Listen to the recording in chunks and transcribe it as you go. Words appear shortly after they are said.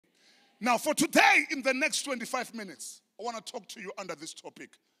Now, for today, in the next 25 minutes, I want to talk to you under this topic,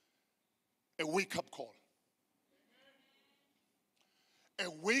 a wake-up call. A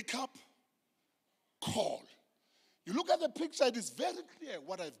wake-up call. You look at the picture, it is very clear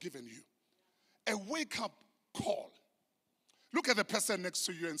what I've given you. A wake-up call. Look at the person next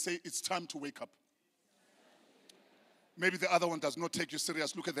to you and say, it's time to wake up. Maybe the other one does not take you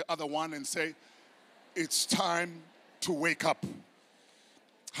serious. Look at the other one and say, it's time to wake up.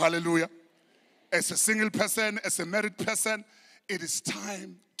 Hallelujah. As a single person, as a married person, it is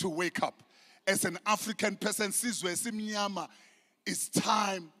time to wake up. As an African person, it's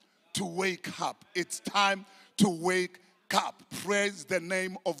time to wake up. It's time to wake up. Praise the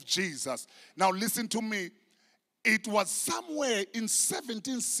name of Jesus. Now listen to me. It was somewhere in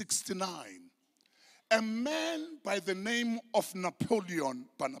 1769. A man by the name of Napoleon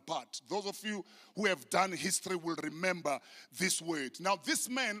Bonaparte. Those of you who have done history will remember this word. Now this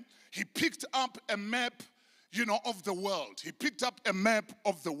man, he picked up a map, of the world. He picked up a map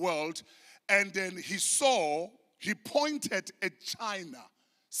of the world, and then he pointed at China.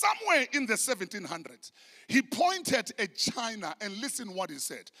 Somewhere in the 1700s. He pointed at China, and listen what he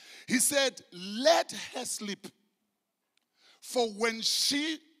said. He said, let her sleep, for when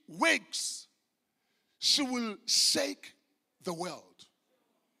she wakes, she will shake the world.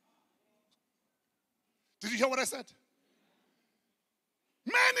 Did you hear what I said?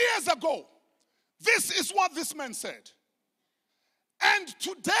 Many years ago, this is what this man said. And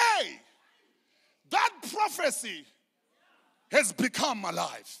today, that prophecy has become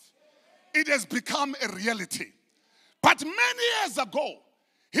alive. It has become a reality. But many years ago,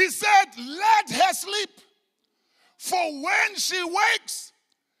 he said, let her sleep, for when she wakes,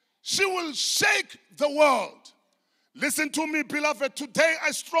 she will shake the world. Listen to me, beloved. Today, I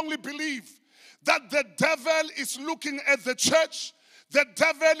strongly believe that the devil is looking at the church. The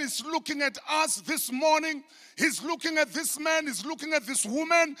devil is looking at us this morning. He's looking at this man. He's looking at this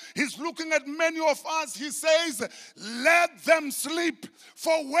woman. He's looking at many of us. He says, let them sleep,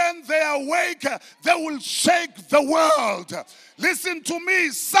 for when they awake, they will shake the world. Listen to me.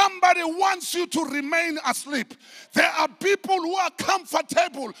 Somebody wants you to remain asleep. There are people who are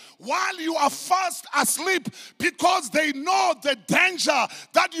comfortable while you are fast asleep because they know the danger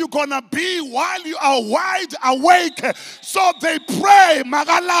that you're going to be while you are wide awake. So they pray,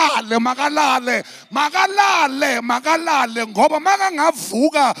 magalale, magalale, magalale, magalale, ngoba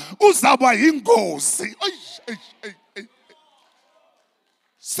makangavuka uzaba yingozi.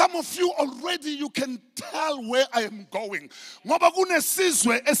 Some of you already, you can tell where I am going. Ngoba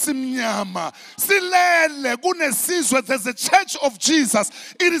kunesizwe esimnyama. Silele kunesizwe. There's a church of Jesus.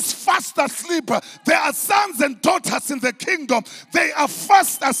 It is fast asleep. There are sons and daughters in the kingdom. They are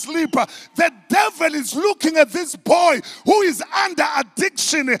fast asleep. The devil is looking at this boy who is under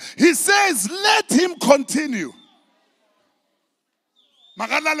addiction. He says, let him continue.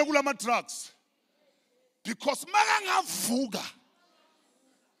 Magalale kulama drugs. Because magangavuka,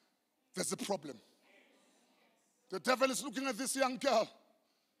 there's a problem. The devil is looking at this young girl.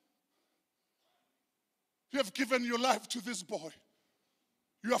 You have given your life to this boy.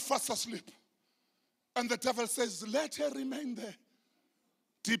 You are fast asleep. And the devil says, let her remain there,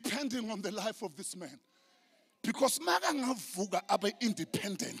 depending on the life of this man. Because magangavuka abe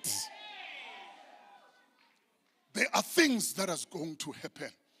independent. There are things that are going to happen.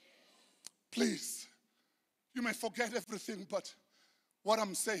 Please, you may forget everything, but what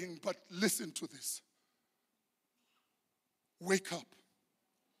I'm saying, but listen to this. Wake up.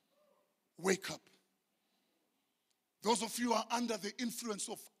 Wake up. Those of you who are under the influence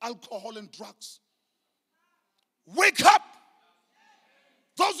of alcohol and drugs, wake up.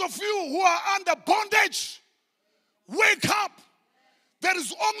 Those of you who are under bondage, wake up. There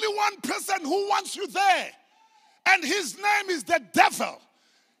is only one person who wants you there, and his name is the devil.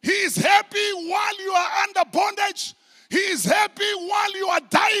 He is happy while you are under bondage. He is happy while you are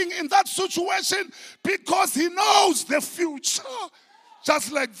dying in that situation because he knows the future.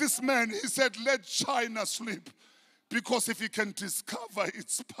 Just like this man, he said, let China sleep. Because if he can discover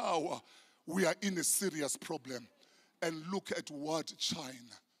its power, we are in a serious problem. And look at what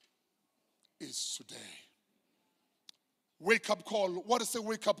China is today. Wake-up call. What is a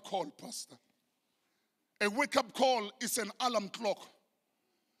wake-up call, Pastor? A wake-up call is an alarm clock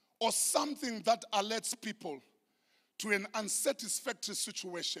or something that alerts people to an unsatisfactory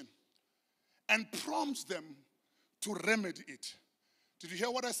situation and prompts them to remedy it. Did you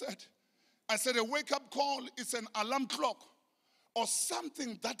hear what I said? I said a wake-up call is an alarm clock or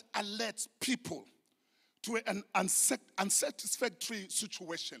something that alerts people to an unsatisfactory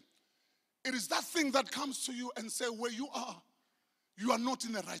situation. It is that thing that comes to you and says, where you are, you are not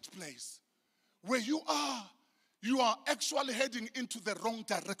in the right place. Where you are actually heading into the wrong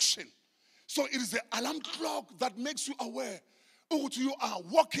direction. So it is the alarm clock that makes you aware that you are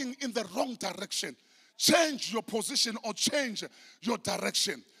walking in the wrong direction. Change your position or change your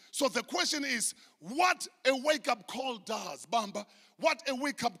direction. So the question is, what a wake-up call does, Bamba, what a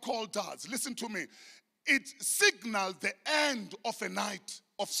wake-up call does, listen to me, it signals the end of a night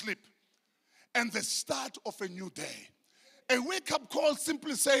of sleep and the start of a new day. A wake-up call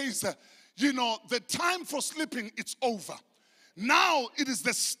simply says, the time for sleeping, it's over. Now it is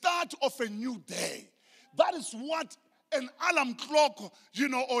the start of a new day. That is what an alarm clock,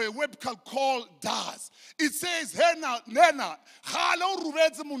 or a wake-up call does. It says,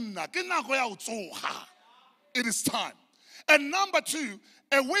 it is time. And number two,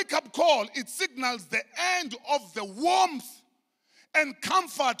 a wake-up call, it signals the end of the warmth and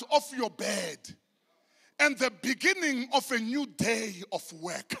comfort of your bed and the beginning of a new day of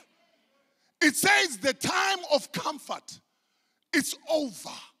work. It says the time of comfort is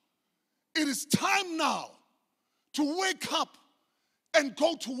over. It is time now to wake up and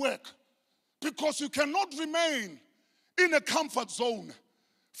go to work, because you cannot remain in a comfort zone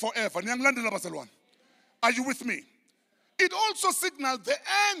forever. Are you with me? It also signals the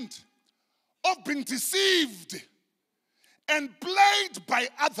end of being deceived and played by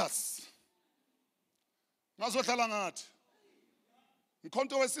others.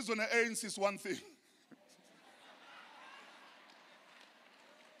 Mkhonto wesizwe ne-ANC is one thing.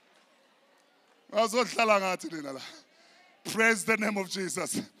 Praise the name of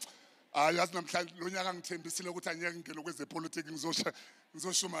Jesus.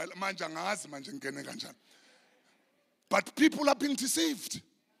 But people are being deceived.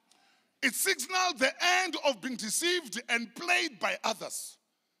 It signals the end of being deceived and played by others.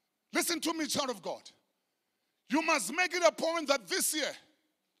 Listen to me, child of God. You must make it a point that this year,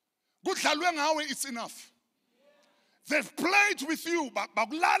 it's enough. They've played with you.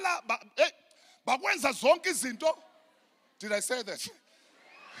 Did I say that?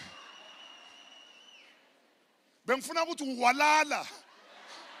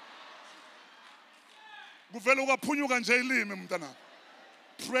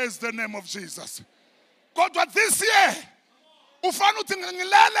 Praise the name of Jesus. God, but this year,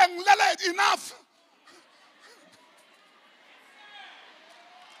 enough.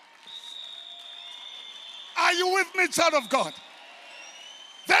 Are you with me, child of God?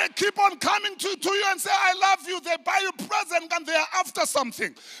 They keep on coming to you and say, I love you. They buy you present and they are after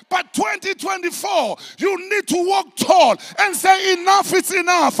something. But 2024, you need to walk tall and say, enough is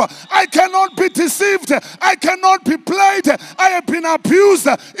enough. I cannot be deceived. I cannot be played. I have been abused.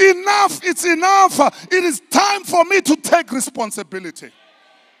 Enough, it's enough. It is time for me to take responsibility.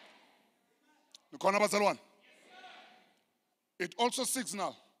 It also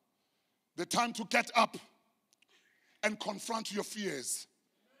signals the time to get up and confront your fears.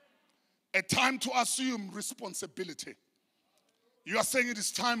 A time to assume responsibility. You are saying it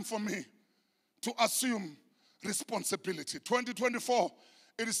is time for me to assume responsibility. 2024,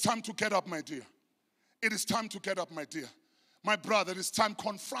 it is time to get up, my dear. It is time to get up, my dear. My brother, it is time to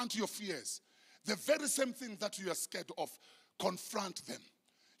confront your fears. The very same thing that you are scared of, confront them.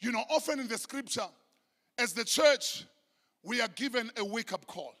 Often in the scripture, as the church, we are given a wake-up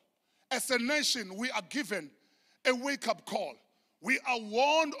call. As a nation, we are given a wake-up call. We are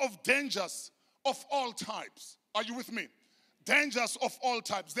warned of dangers of all types. Are you with me? Dangers of all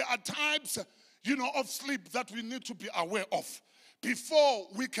types. There are types, of sleep that we need to be aware of before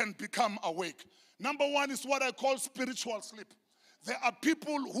we can become awake. Number one is what I call spiritual sleep. There are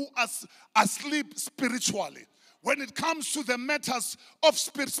people who are asleep spiritually. When it comes to the matters of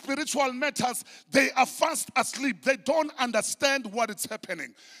spiritual matters, they are fast asleep. They don't understand what is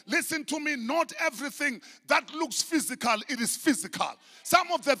happening. Listen to me, not everything that looks physical, it is physical.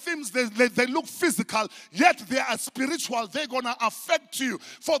 Some of the things, they look physical, yet they are spiritual. They're going to affect you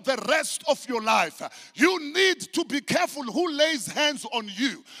for the rest of your life. You need to be careful who lays hands on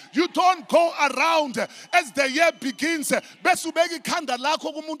you. You don't go around as the year begins.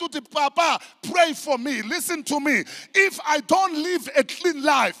 Papa, pray for me. Listen to me. If I don't live a clean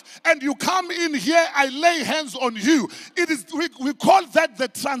life and you come in here, I lay hands on you. It is we call that the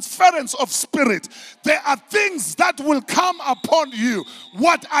transference of spirit. There are things that will come upon you.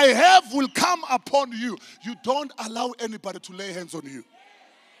 What I have will come upon you. You don't allow anybody to lay hands on you.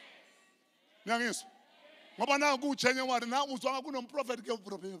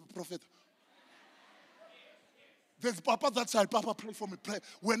 There's Papa that side, Papa, pray for me, pray.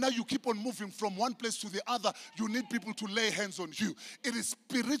 When now you keep on moving from one place to the other, you need people to lay hands on you. It is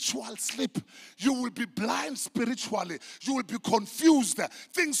spiritual sleep. You will be blind spiritually. You will be confused.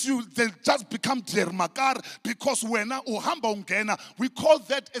 Things they just become dermakar because when uhamba ungena, we call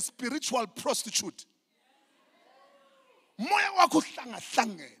that a spiritual prostitute. Moya wako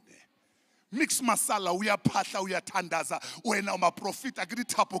hlanga-hlangene. Mix masala, uyaphahla, uyathandaza, wena umaprofita ke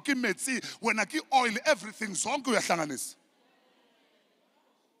dithapo ke metsi, wena ke oil, everything zonke uyahlanganisa.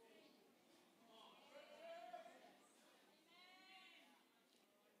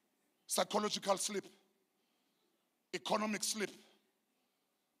 Psychological sleep, economic sleep,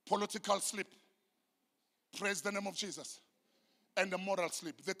 political sleep, praise the name of Jesus, and the moral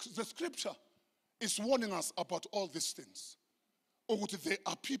sleep. The scripture is warning us about all these things. There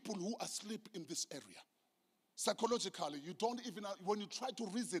are people who are asleep in this area. Psychologically, you don't even, when you try to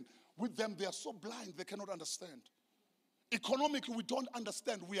reason with them, they are so blind, they cannot understand. Economically, we don't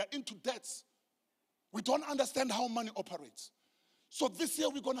understand. We are into debts. We don't understand how money operates. So this year,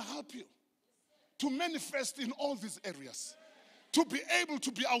 we're going to help you to manifest in all these areas, to be able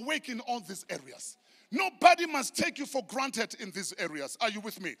to be awake in all these areas. Nobody must take you for granted in these areas. Are you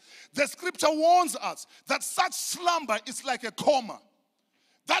with me? The scripture warns us that such slumber is like a coma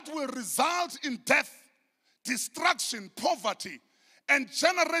that will result in death, destruction, poverty, and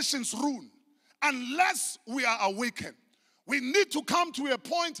generations ruin unless we are awakened. We need to come to a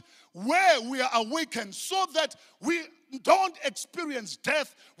point where we are awakened so that we don't experience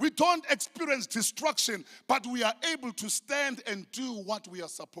death, we don't experience destruction, but we are able to stand and do what we are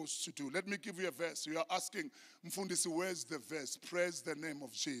supposed to do. Let me give you a verse. You are asking, Mfundisi, where's the verse? Praise the name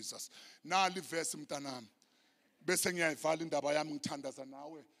of Jesus. Nali verse mtanam. Bese ngiyayivala indaba yami ngithandaza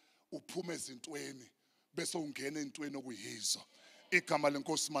nawe uphume ezintweni bese ungena entweni okuyizo. Igama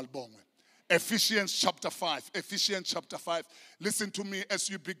lenkosi malibongwe. Ephesians chapter 5. Ephesians chapter 5. Listen to me as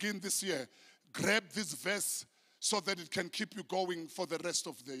you begin this year. Grab this verse so that it can keep you going for the rest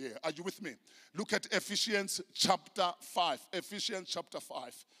of the year. Are you with me? Look at Ephesians chapter 5. Ephesians chapter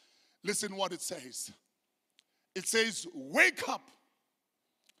 5. Listen what it says. It says, wake up,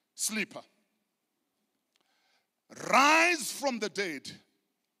 sleeper. Rise from the dead,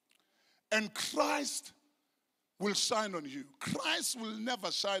 and Christ will shine on you. Christ will never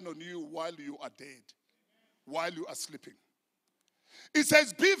shine on you while you are dead, while you are sleeping. It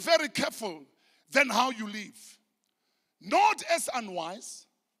says, be very careful then how you live. Not as unwise,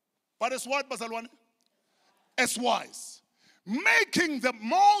 but as what, Bazalwane? As wise. Making the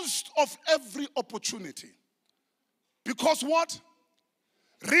most of every opportunity. Because what?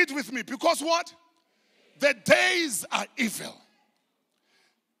 Read with me. Because what? The days are evil.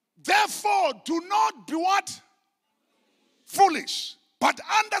 Therefore, do not be what? Foolish. But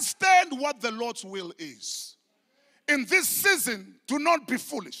understand what the Lord's will is. In this season, do not be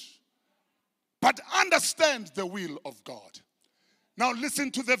foolish, but understand the will of God. Now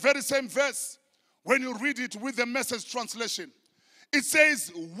listen to the very same verse. When you read it with the Message translation, it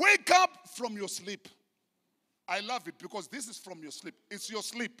says, wake up from your sleep. I love it because this is from your sleep. It's your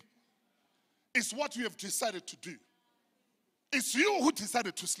sleep. It's what you have decided to do. It's you who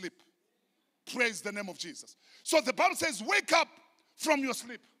decided to sleep. Praise the name of Jesus. So the Bible says, wake up from your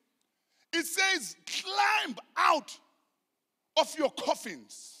sleep. It says, climb out of your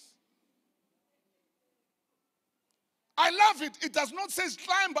coffins. I love it. It does not say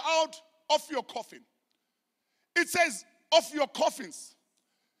climb out of your coffin. It says of your coffins.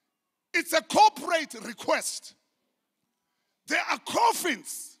 It's a corporate request. There are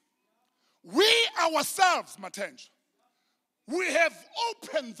coffins. We ourselves, Matenj, we have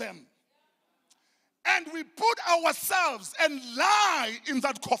opened them. And we put ourselves and lie in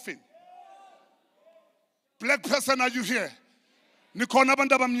that coffin. Black person, are you here? Nikona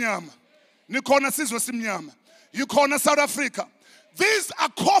bandaba mnyama. Nikona sizwe simnyama. Nikona South Africa. These are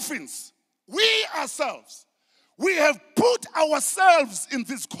coffins. We ourselves. We have put ourselves in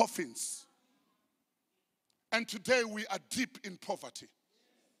these coffins. And today we are deep in poverty.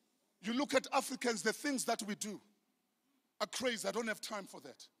 You look at Africans, the things that we do are crazy. I don't have time for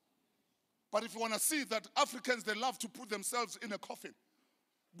that. But if you want to see that Africans, they love to put themselves in a coffin.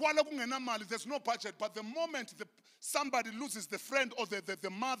 There's no budget, but the moment somebody loses the friend or the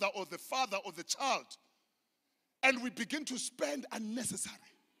mother or the father or the child, and we begin to spend unnecessary.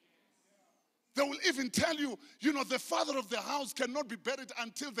 They will even tell you, the father of the house cannot be buried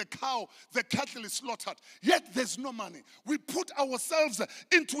until the cattle is slaughtered. Yet there's no money. We put ourselves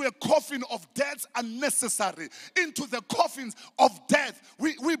into a coffin of debts unnecessary, into the coffins of death.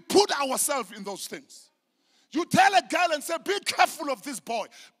 We put ourselves in those things. You tell a girl and say, be careful of this boy.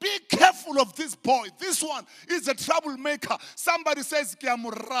 Be careful of this boy. This one is a troublemaker. Somebody says, "Ke a mo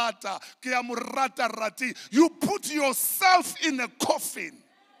rata rati." You put yourself in a coffin.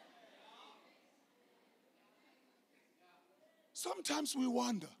 Sometimes we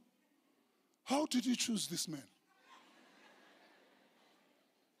wonder, how did you choose this man?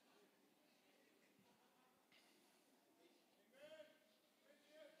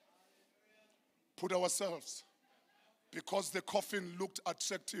 Put ourselves, because the coffin looked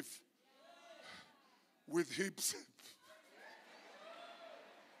attractive with hips.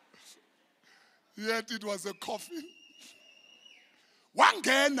 Yet it was a coffin.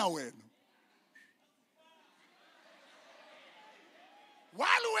 Wangena wena. While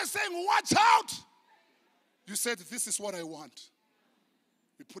we were saying, watch out, you said, this is what I want.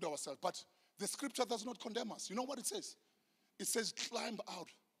 We put ourselves. But the scripture does not condemn us. You know what it says? It says, climb out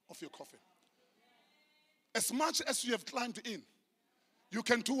of your coffin. As much as you have climbed in, you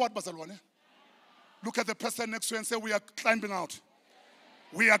can do what, Bazalwane? Look at the person next to you and say, we are climbing out.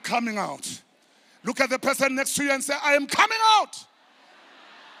 We are coming out. Look at the person next to you and say, I am coming out.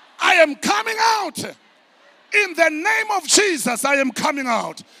 I am coming out. In the name of Jesus, I am coming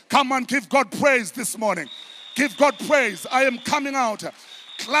out. Come on, give God praise this morning. Give God praise. I am coming out.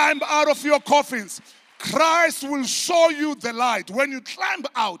 Climb out of your coffins. Christ will show you the light. When you climb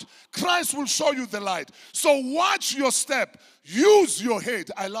out, Christ will show you the light. So watch your step. Use your head.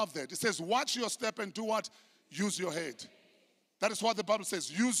 I love that. It says, watch your step and do what? Use your head. That is what the Bible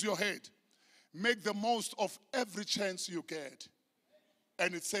says. Use your head. Make the most of every chance you get.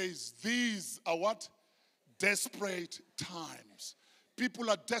 And it says, these are what? Desperate times. People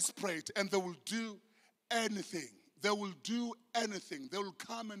are desperate and they will do anything. They will do anything. They will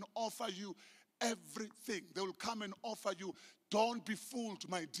come and offer you everything. They will come and offer you. Don't be fooled,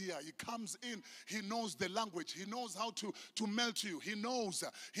 my dear. He comes in. He knows the language. He knows how to melt you. He knows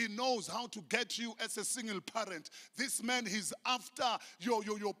how to get you as a single parent. This man, he's after your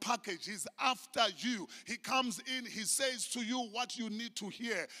package. He's after you. He comes in. He says to you what you need to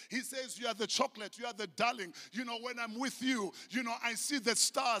hear. He says, you are the chocolate. You are the darling. You know, when I'm with you, you know, I see the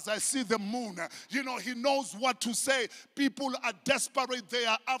stars. I see the moon. You know, he knows what to say. People are desperate. They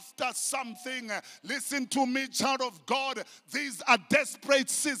are after something. Listen to me, child of God. These are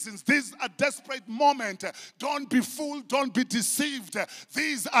desperate seasons. These are desperate moments. Don't be fooled. Don't be deceived.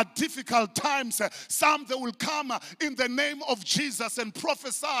 These are difficult times. Some, they will come in the name of Jesus and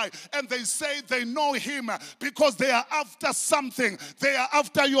prophesy, and they say they know him because they are after something. They are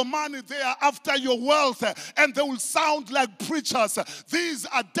after your money. They are after your wealth, and they will sound like preachers. These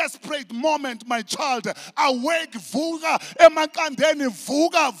are desperate moments, my child. Awake, vuga, emakandeni,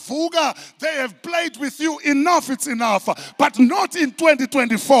 vuga, vuga. They have played with you. Enough, it's enough. But not in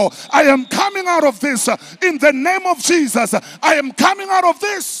 2024. I am coming out of this in the name of Jesus. I am coming out of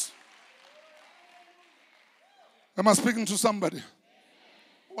this. Am I speaking to somebody?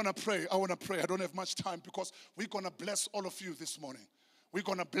 I want to pray. I don't have much time because we're going to bless all of you this morning. We're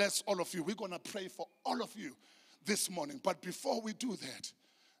going to bless all of you. We're going to pray for all of you this morning. But before we do that,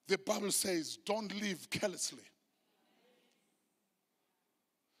 the Bible says, don't live carelessly,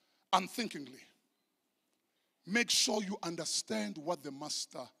 unthinkingly. Make sure you understand what the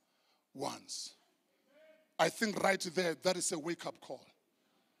master wants. I think right there, that is a wake-up call.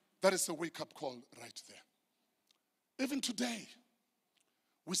 That is a wake-up call right there. Even today,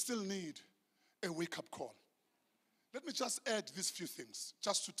 we still need a wake-up call. Let me just add these few things,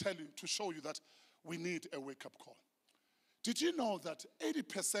 just to tell you, to show you that we need a wake-up call. Did you know that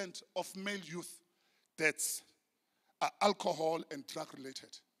 80% of male youth deaths are alcohol and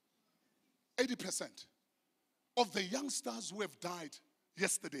drug-related? 80%. Of the youngsters who have died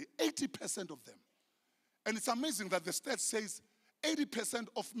yesterday, 80% of them. And it's amazing that the stat says 80%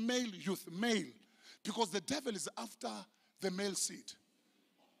 of male youth, male, because the devil is after the male seed.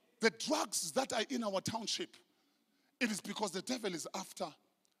 The drugs that are in our township, it is because the devil is after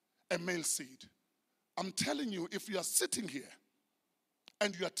a male seed. I'm telling you, if you are sitting here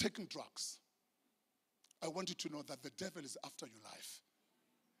and you are taking drugs, I want you to know that the devil is after your life.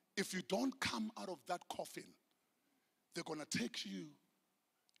 If you don't come out of that coffin, they're going to take you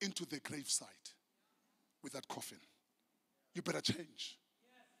into the gravesite with that coffin. You better change.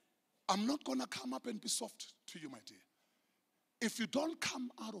 I'm not going to come up and be soft to you, my dear. If you don't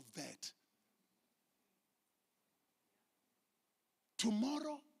come out of that,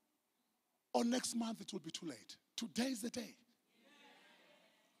 tomorrow or next month, it will be too late. Today is the day.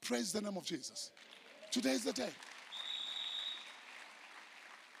 Praise the name of Jesus. Today is the day.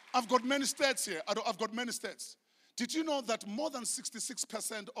 I've got many stats here. I've got many stats. Did you know that more than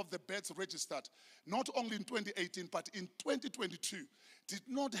 66% of the births registered, not only in 2018, but in 2022, did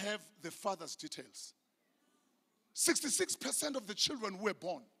not have the father's details? 66% of the children who were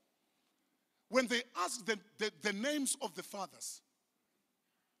born, when they asked the names of the fathers,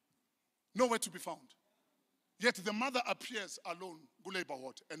 nowhere to be found. Yet the mother appears alone,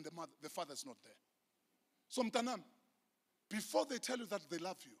 and the father is not there. So mtanam, before they tell you that they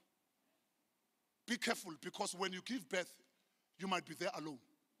love you, be careful, because when you give birth, you might be there alone,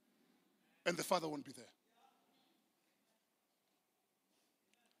 and the father won't be there.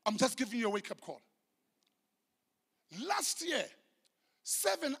 I'm just giving you a wake-up call. Last year,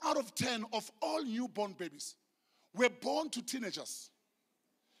 7 out of 10 of all newborn babies were born to teenagers.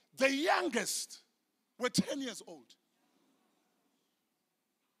 The youngest were 10 years old.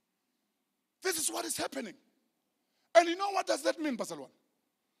 This is what is happening. And you know what does that mean, Basalwan?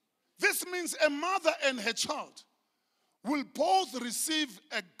 This means a mother and her child will both receive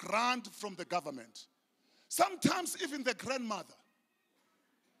a grant from the government. Sometimes even the grandmother.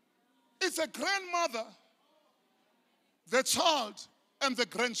 It's a grandmother, the child, and the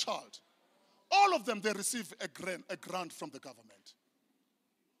grandchild. All of them, they receive a grant from the government.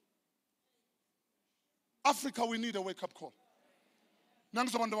 Africa, we need a wake-up call.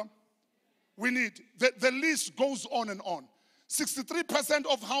 We need, the list goes on and on. 63%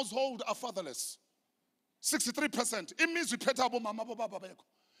 of households are fatherless. 63%. It means we pet our mama, baba,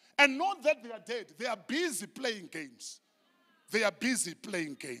 and not that they are dead. They are busy playing games. They are busy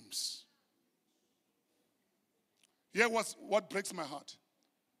playing games. Here was what breaks my heart.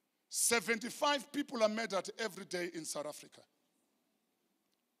 75 people are murdered every day in South Africa.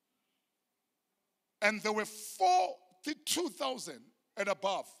 And there were 42,000 and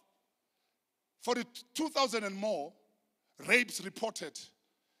above, 42,000 and more rapes reported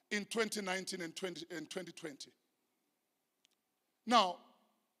in 2019 and 2020. Now,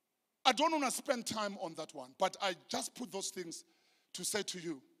 I don't want to spend time on that one, but I just put those things to say to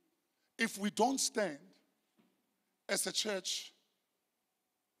you, if we don't stand as a church,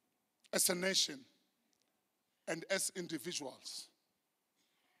 as a nation, and as individuals,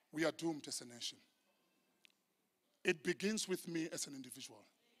 we are doomed as a nation. It begins with me as an individual.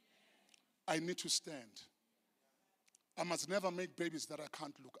 I need to stand. I must never make babies that I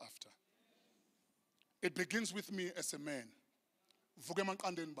can't look after. It begins with me as a man.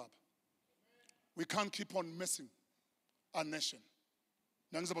 We can't keep on messing our nation.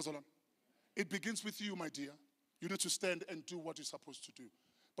 It begins with you, my dear. You need to stand and do what you're supposed to do.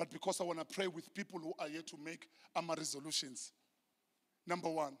 But because I want to pray with people who are here to make our resolutions. Number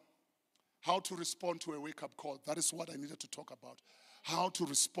one, how to respond to a wake-up call. That is what I needed to talk about. How to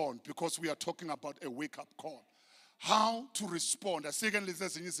respond, because we are talking about a wake-up call. How to respond.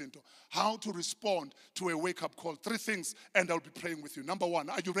 How to respond to a wake-up call. 3 things, and I'll be praying with you. Number one,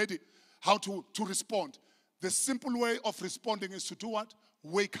 are you ready? How to respond. The simple way of responding is to do what?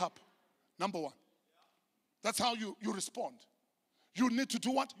 Wake up. Number one. That's how you respond. You need to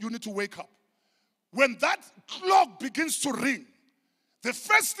do what? You need to wake up. When that clock begins to ring, the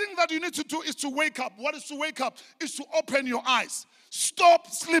first thing that you need to do is to wake up. What is to wake up? Is to open your eyes. Stop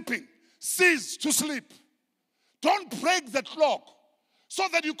sleeping. Cease to sleep. Don't break the clock so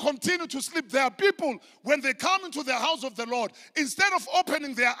that you continue to sleep. There are people, when they come into the house of the Lord, instead of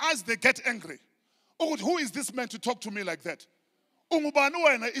opening their eyes, they get angry. Oh, who is this man to talk to me like that? Ungubani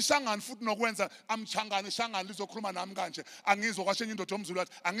wena ishangani futhi nokwenza amchangani ishangani lizokhuluma nami kanje angizwa kwashenye indoda yomzulu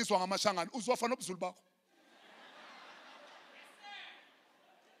wathi angizwa ngamashangani uzwafa nobuzulu bakho.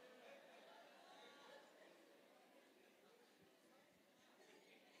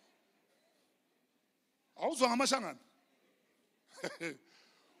 Awuzwa ngamashangani?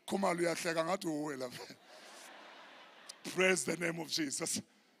 Khumalo uyahleka ngathi uwe la. Praise the name of Jesus.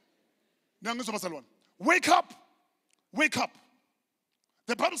 Nangizwa bazalwane. Wake up. Wake up.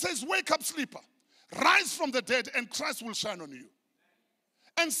 The Bible says, wake up, sleeper. Rise from the dead and Christ will shine on you.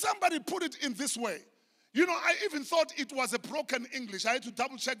 And somebody put it in this way. You know, I even thought it was a broken English. I had to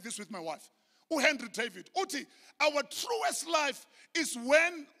double check this with my wife. Henry David. Uti, our truest life is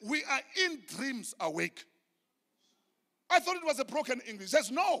when we are in dreams awake. I thought it was a broken English. He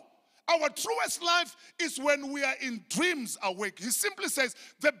says, no. Our truest life is when we are in dreams awake. He simply says,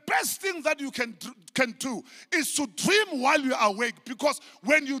 the best thing that you can do is to dream while you are awake. Because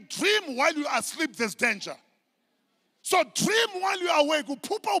when you dream while you are asleep, there's danger. So dream while you are awake.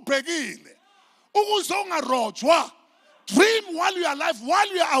 Dream while you are alive,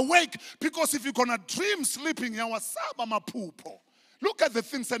 while you are awake. Because if you're going to dream sleeping, Look at the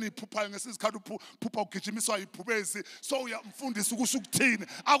things eniphuphayo ngesikhathi uphupha ugijimiswa yiphubesi so uyamfundisa ukusho ukuthini.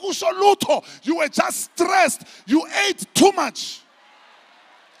 Akusho lutho. You were just stressed. You ate too much.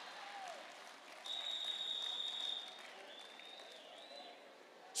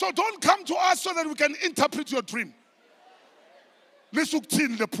 So don't come to us so that we can interpret your dream. Lisho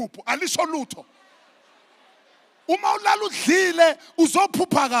ukuthini lephupho. Alisho lutho. Uma ulala udlile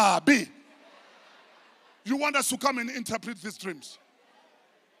uzophupha kabi. You want us to come and interpret these dreams?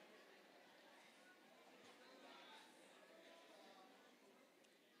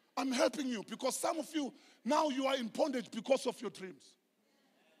 I'm helping you because some of you, now you are in bondage because of your dreams.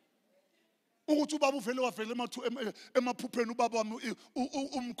 Ukuthi ubaba uvele wavele emaphupheni ubaba wami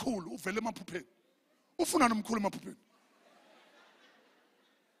umkhulu uvele emaphupheni. Ufuna nomkhulu emaphupheni.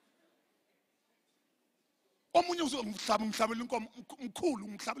 Omunye ngihlabela inkomo umkhulu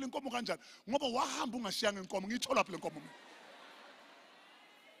ngihlabela inkomo kanjani ngoba wahamba ungashiyanga inkomo ngiyithola lapha lenkomo.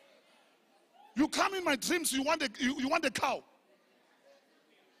 You come in my dreams, you want a cow.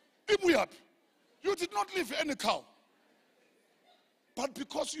 You did not leave any cow. But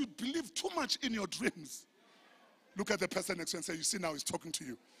because you believe too much in your dreams, look at the person next to you and say, you see now he's talking to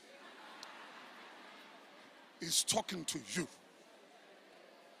you. He's talking to you.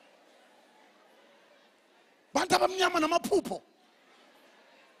 Bantu abamnyama namaphupho.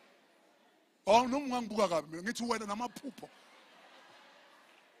 Oh no mngangibuka kabi ngithi wena namaphupho.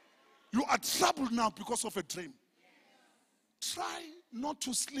 You are troubled now because of a dream. Try not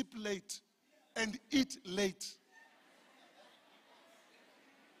to sleep late and eat late.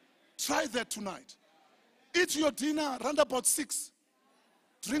 Try that tonight. Eat your dinner around about 6.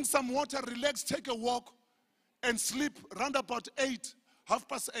 Drink some water, relax, take a walk, and sleep around about 8,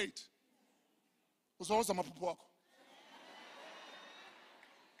 8:30.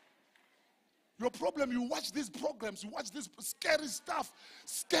 Your problem, you watch these programs, you watch this scary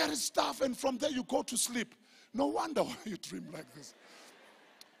stuff, and from there you go to sleep. No wonder why you dream like this.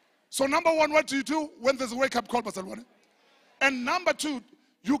 So number one, what do you do when there's a wake-up call, Basalwane? And number two,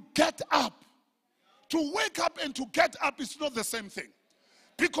 you get up. To wake up and to get up is not the same thing.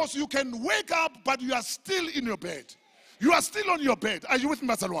 Because you can wake up, but you are still in your bed. You are still on your bed. Are you with me,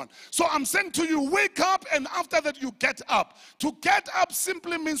 Basalwane? So I'm saying to you, wake up, and after that you get up. To get up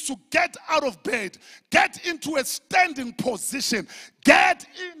simply means to get out of bed. Get into a standing position. Get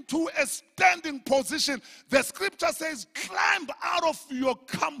into a standing position. The scripture says, climb out of your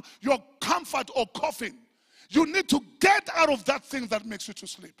comfort or coffin. You need to get out of that thing that makes you to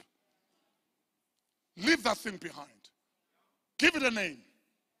sleep. Leave that thing behind. Give it a name.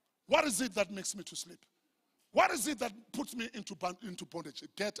 What is it that makes me to sleep? What is it that puts me into bondage?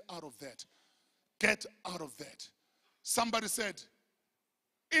 Get out of that. Get out of that. Somebody said,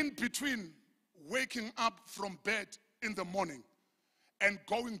 in between waking up from bed in the morning and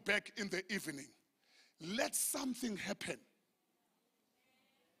going back in the evening, let something happen.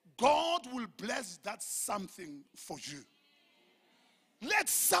 God will bless that something for you. Let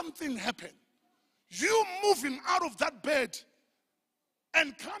something happen. You moving out of that bed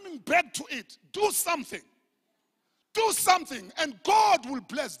and coming back to it, do something. Do something, and God will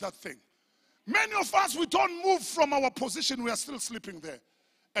bless that thing. Many of us, we don't move from our position. We are still sleeping there.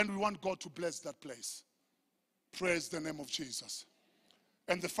 And we want God to bless that place. Praise the name of Jesus.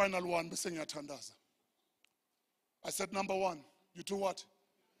 And the final one, I said number one, you do what?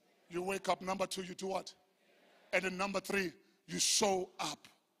 You wake up. Number two, you do what? And then number three, you show up.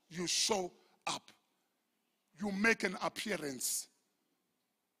 You show up. You make an appearance.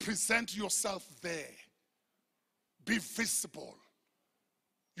 Present yourself there. Be visible.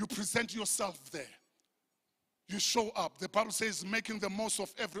 You present yourself there. You show up. The Bible says making the most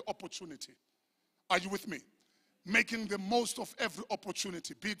of every opportunity. Are you with me? Making the most of every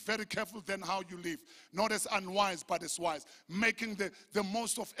opportunity. Be very careful then how you live. Not as unwise, but as wise. Making the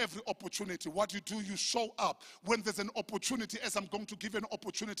most of every opportunity. What you do, you show up. When there's an opportunity, as I'm going to give you an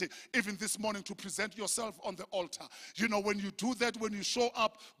opportunity, even this morning, to present yourself on the altar. You know, when you do that, when you show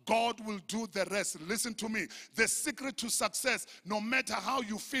up, God will do the rest. Listen to me. The secret to success, no matter how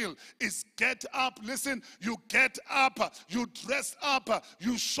you feel, is get up. Listen, you get up, you dress up,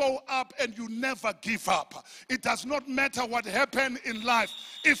 you show up, and you never give up. It does not matter what happened in life.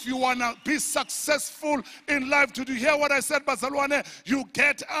 If you want to be successful in life, did you hear what I said, Bazalwane? You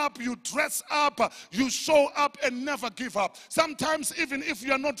get up, you dress up, you show up, and never give up. Sometimes even if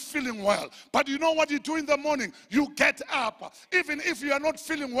you are not feeling well, but you know what you do in the morning? You get up. Even if you are not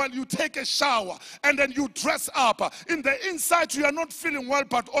feeling well, you take a shower, and then you dress up. In the inside, you are not feeling well,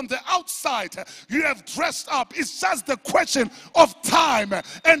 but on the outside, you have dressed up. It's just the question of time.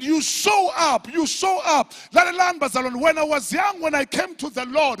 And you show up. You show up. When I was young, when I came to the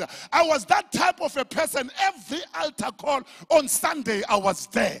Lord, I was that type of a person. Every altar call on Sunday, I was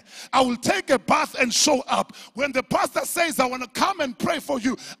there. I will take a bath and show up. When the pastor says, I want to come and pray for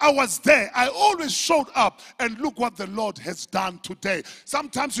you, I was there. I always showed up. And look what the Lord has done today.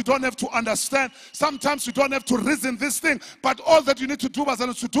 Sometimes you don't have to understand. Sometimes you don't have to reason this thing. But all that you need to do is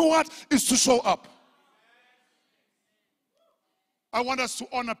to do what? Is to show up. I want us to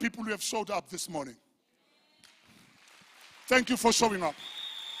honor people who have showed up this morning. Thank you for showing up.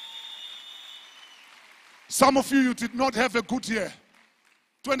 Some of you did not have a good year.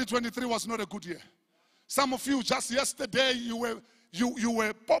 2023 was not a good year. Some of you, just yesterday, you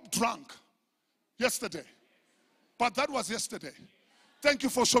were pop drunk. Yesterday. But that was yesterday. Thank you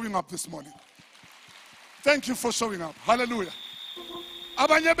for showing up this morning. Thank you for showing up. Hallelujah.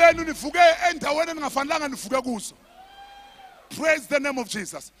 Praise the name of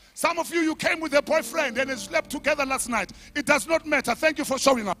Jesus. Some of you came with a boyfriend and you slept together last night. It does not matter. Thank you for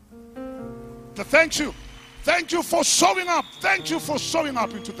showing up. Thank you. Thank you for showing up. Thank you for showing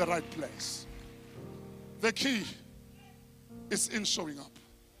up into the right place. The key is in showing up.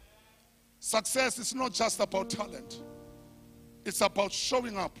 Success is not just about talent. It's about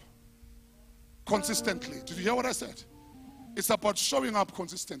showing up consistently. Did you hear what I said? It's about showing up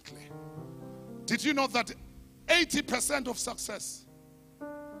consistently. Did you know that 80% of success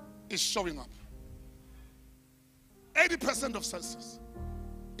is showing up? 80% of success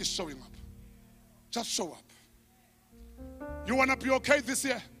is showing up. Just show up. You want to be okay this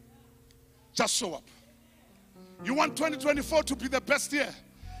year? Just show up. You want 2024 to be the best year?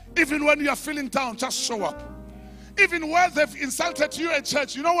 Even when you are feeling down, just show up. Even where they've insulted you at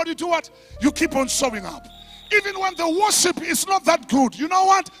church, you know what you do? What? You keep on showing up. Even when the worship is not that good, you know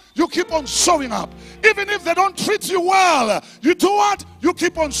what? You keep on showing up. Even if they don't treat you well, you do what? You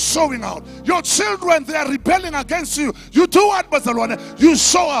keep on showing out. Your children, they are rebelling against you. You do what, Barcelona? You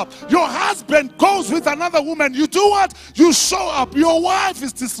show up. Your husband goes with another woman. You do what? You show up. Your wife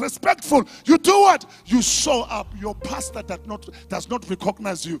is disrespectful. You do what? You show up. Your pastor does not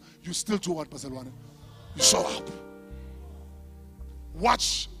recognize you. You still do what, Barcelona? You show up.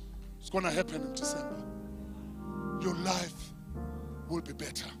 Watch what's going to happen in December. Your life will be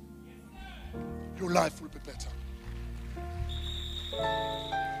better. Your life will be better.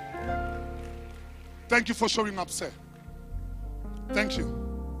 Thank you for showing up, sir. Thank you.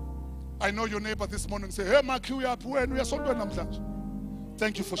 I know your neighbor this morning say, hey, Mark, we are poor and we are so good.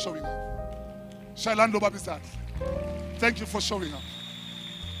 Thank you for showing up. Shailando Babisat. Thank you for showing up.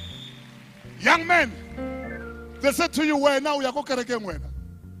 Young men, they said to you, where now we are going again when?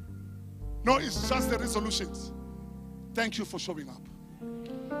 No, it's just the resolutions. Thank you for showing up.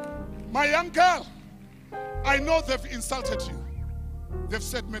 My young girl, I know they've insulted you. They've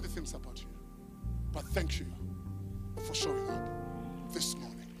said many things about you. But thank you for showing up this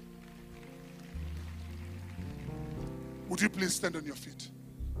morning. Would you please stand on your feet?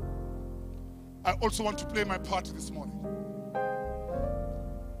 I also want to play my part this morning.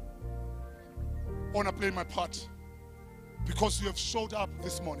 I want to play my part because you have showed up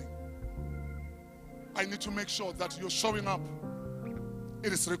this morning. I need to make sure that you're showing up.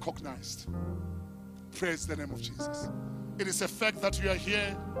 It is recognized. Praise the name of Jesus. It is a fact that you are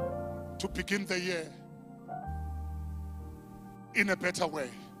here to begin the year in a better way.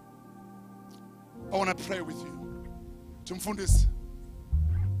 I want to pray with you. Tumfundis,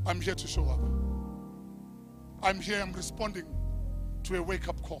 I'm here to show up. I'm here, I'm responding to a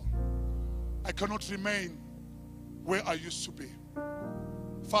wake-up call. I cannot remain where I used to be.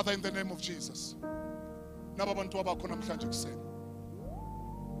 Father, in the name of Jesus,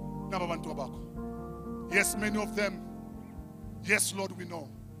 yes, many of them, yes, Lord, we know,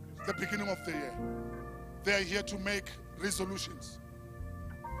 the beginning of the year, they are here to make resolutions.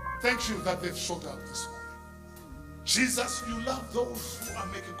 Thank you that they've showed up this morning. Jesus, you love those who are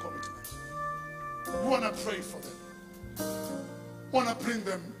making commitments. We want to pray for them. We want to bring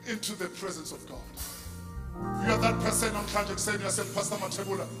them into the presence of God. You are that person on Project saying, yourself, Pastor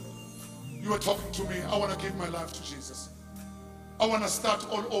Mathebula, you are talking to me. I want to give my life to Jesus. I want to start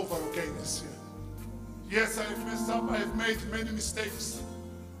all over again this year. Yes, I have messed up. I have made many mistakes.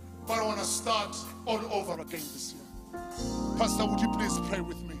 But I want to start all over again this year. Pastor, would you please pray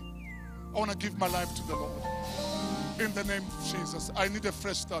with me? I want to give my life to the Lord. In the name of Jesus, I need a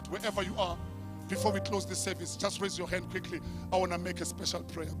fresh start. Wherever you are, before we close this service, just raise your hand quickly. I want to make a special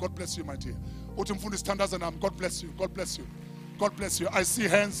prayer. God bless you, my dear. God bless you. God bless you. God bless you. I see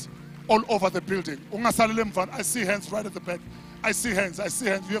hands all over the building. I see hands right at the back. I see hands. I see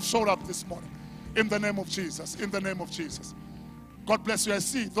hands. You have showed up this morning. In the name of Jesus. In the name of Jesus. God bless you. I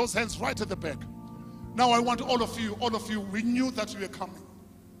see those hands right at the back. Now I want all of you, we knew that you were coming.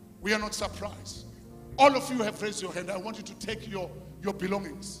 We are not surprised. All of you have raised your hand. I want you to take your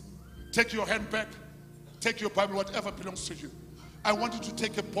belongings. Take your handbag, take your Bible, whatever belongs to you. I want you to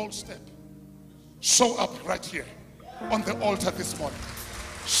take a bold step. Show up right here on the altar this morning.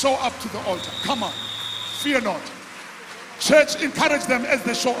 Show up to the altar. Come on. Fear not. Church, encourage them as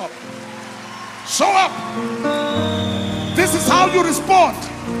they show up. Show up. This is how you respond.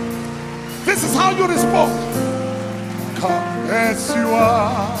 This is how you respond. Come as you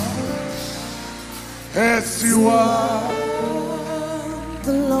are. As you are.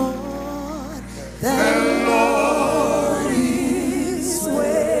 The Lord is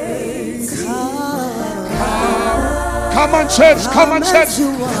waiting. Come on, church. Come on, church.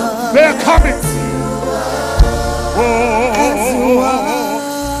 They are coming. Oh,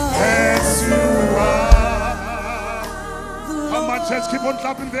 as you are. Come on, church. Keep on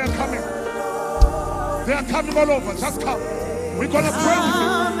clapping. They are coming. They are coming all over. Just come. We're going to pray with you.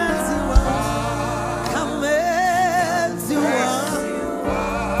 Come as you are.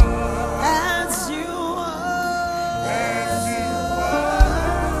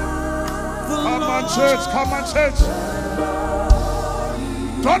 Church, come on, church.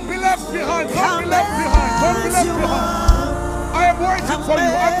 Don't be left behind. Don't be left behind. Don't be left behind. I am waiting for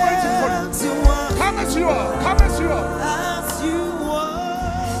you. I'm waiting for you. Come as you are. Come as you are. As you are.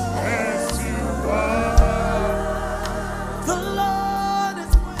 As you are. The Lord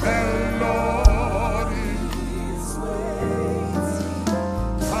is waiting. The Lord is waiting.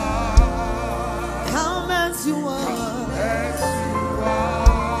 Come as you are.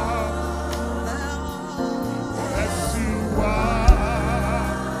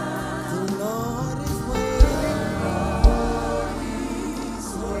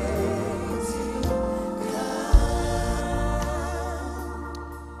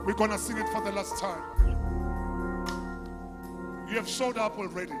 We're going to sing it for the last time. You have showed up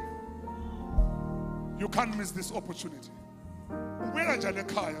already. You can't miss this opportunity. So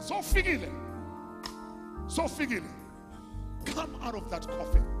figile. So figile. Come out of that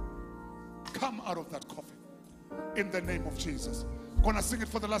coffin. Come out of that coffin. In the name of Jesus. I'm going to sing it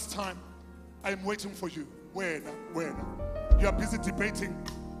for the last time. I am waiting for you. Where? You are busy debating,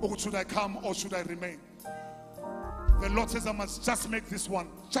 oh, should I come or should I remain? The Lord says, I must just make this one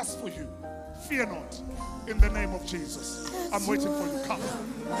just for you. Fear not. In the name of Jesus. I'm waiting for you. Come.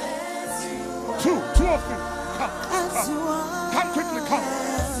 Two of them. Come. Come quickly. Come.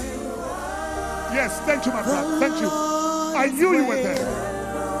 Yes, thank you, my brother. Thank you. I knew you were there.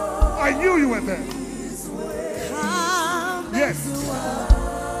 I knew you were there. Yes.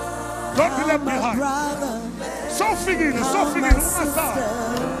 Don't be left behind. So figure.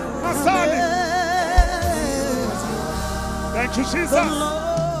 Masali. Thank you, Jesus. The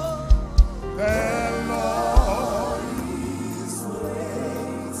Lord is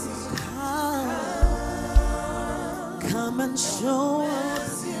waiting. Come and show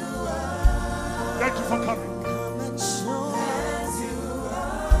us. Thank you for coming. Come and show us.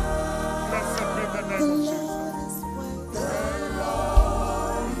 Blessed be the name of Jesus.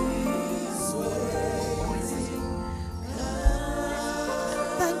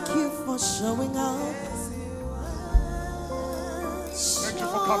 Thank you for showing up. Thank you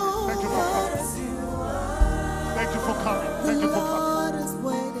for coming. Thank you for coming. Thank you for coming. Thank you for coming. The Lord is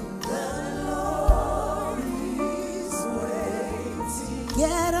waiting.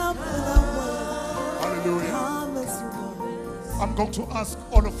 Get up and away. Hallelujah. Come as you are. I'm going to ask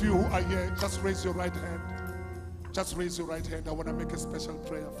all of you who are here, just raise your right hand. Just raise your right hand. I want to make a special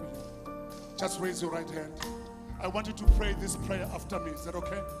prayer for you. Just raise your right hand. I want you to pray this prayer after me. Is that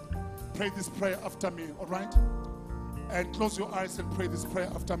okay? Pray this prayer after me, all right? And close your eyes and pray this prayer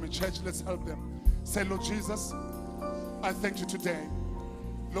after me. Church, let's help them. Say, Lord Jesus, I thank you today.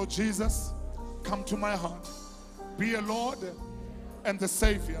 Lord Jesus, come to my heart. Be a Lord and the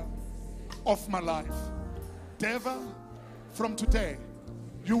Savior of my life. Devil, from today,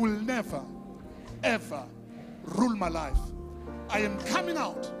 you will never, ever rule my life. I am coming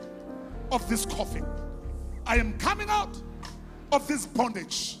out of this coffin. I am coming out of this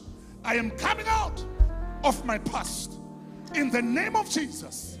bondage. I am coming out of my past. In the name of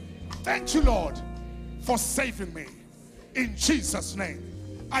Jesus. Thank you, Lord, for saving me. In Jesus' name.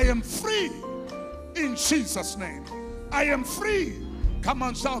 I am free. In Jesus' name. I am free. Come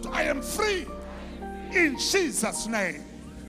on, shout. I am free. In Jesus' name.